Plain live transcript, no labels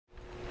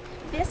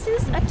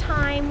a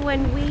time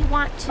when we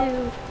want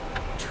to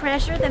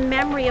treasure the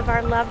memory of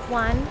our loved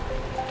one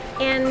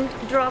and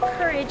draw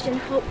courage and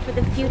hope for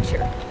the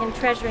future in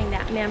treasuring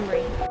that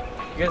memory.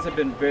 You guys have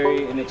been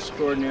very and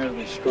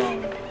extraordinarily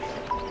strong.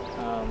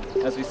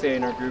 As we say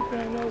in our group,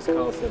 and I know as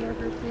Kyle said in our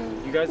group,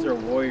 you guys are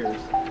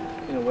warriors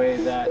in a way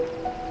that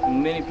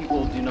many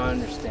people do not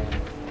understand.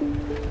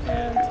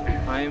 And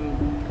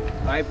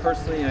I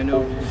personally, and I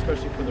know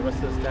especially for the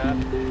rest of the staff,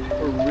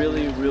 we're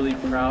really, really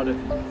proud of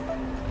you.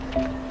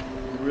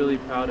 Really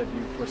proud of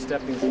you for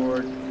stepping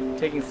forward,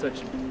 taking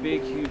such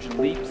big, huge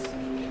leaps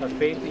of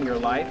faith in your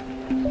life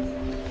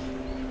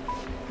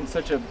in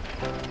such a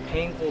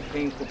painful,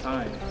 painful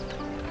time.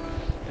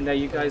 And that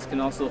you guys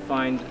can also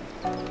find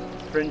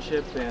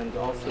friendship and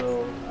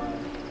also,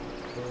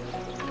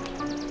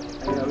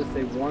 I would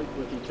say, warmth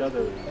with each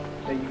other.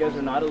 That you guys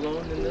are not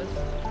alone in this,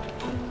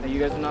 that you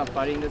guys are not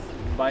fighting this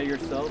by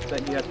yourself,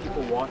 that you have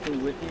people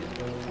walking with you,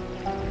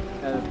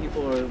 that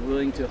people are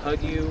willing to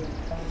hug you,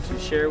 to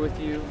share with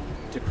you,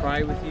 to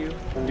cry with you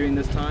during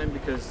this time,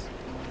 because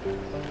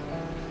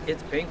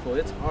it's painful,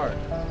 it's hard.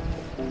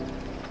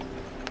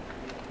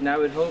 And I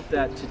would hope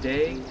that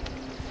today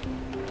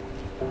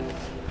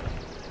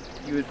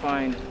you would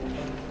find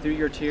through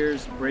your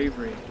tears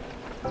bravery,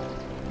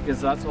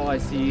 because that's all I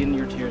see in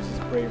your tears is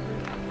bravery,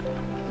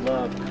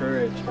 love,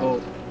 courage,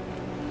 hope,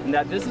 and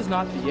that this is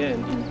not the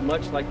end.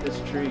 Much like this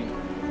tree,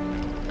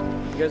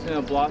 you guys are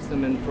going to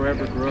blossom and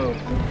forever grow.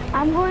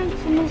 I'm going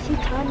to miss you,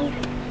 Tommy.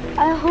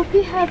 I hope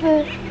you have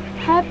a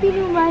happy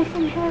new life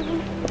in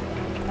heaven.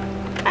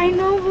 I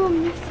know we'll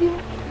miss you,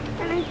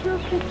 and I drew a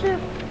picture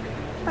of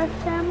our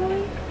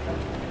family.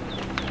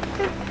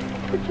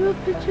 I drew a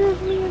picture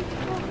of me and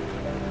Tom.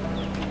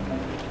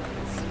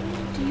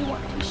 Do you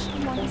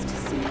want us to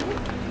see it?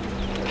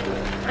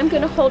 I'm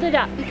going to hold it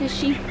up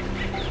because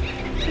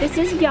this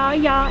is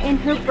Yaya and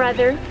her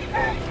brother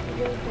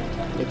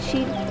that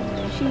she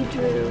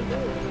drew.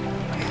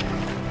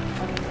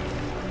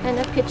 And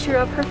a picture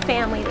of her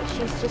family that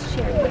she's just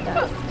shared with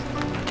us.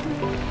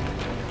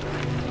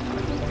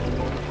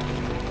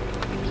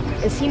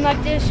 It seemed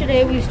like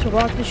yesterday we used to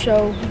rock the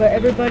show, but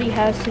everybody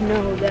has to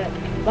know that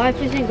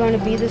life isn't going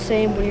to be the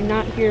same when you're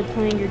not here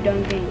playing your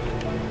dumb game.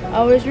 I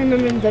always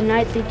remember the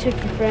night they took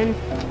your friend,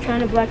 trying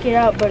to black it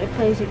out, but it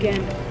plays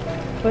again.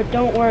 But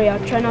don't worry,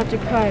 I'll try not to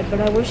cry, but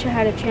I wish I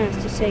had a chance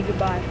to say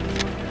goodbye.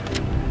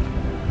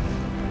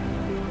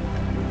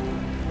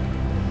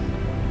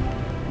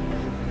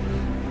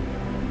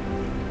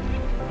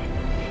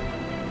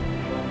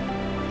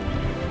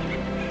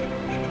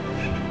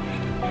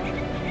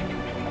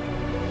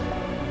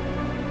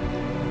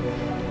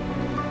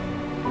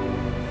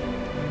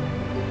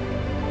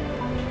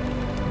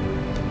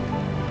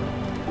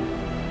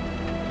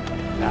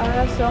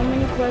 I have so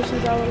many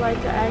questions I would like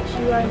to ask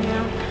you right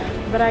now,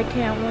 but I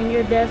can't. When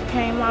your death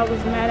came, I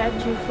was mad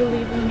at you for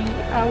leaving me.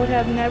 I would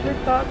have never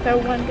thought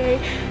that one day,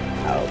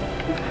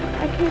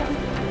 I can't.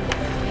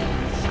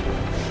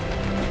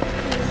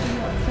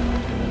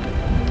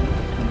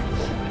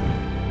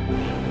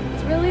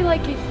 It's really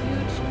like a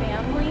huge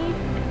family,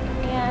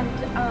 and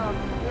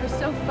we're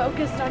so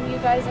focused on you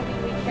guys. I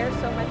mean, we care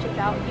so much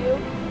about you.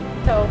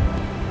 So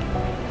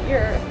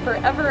you're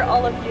forever,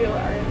 all of you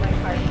are in my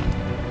heart.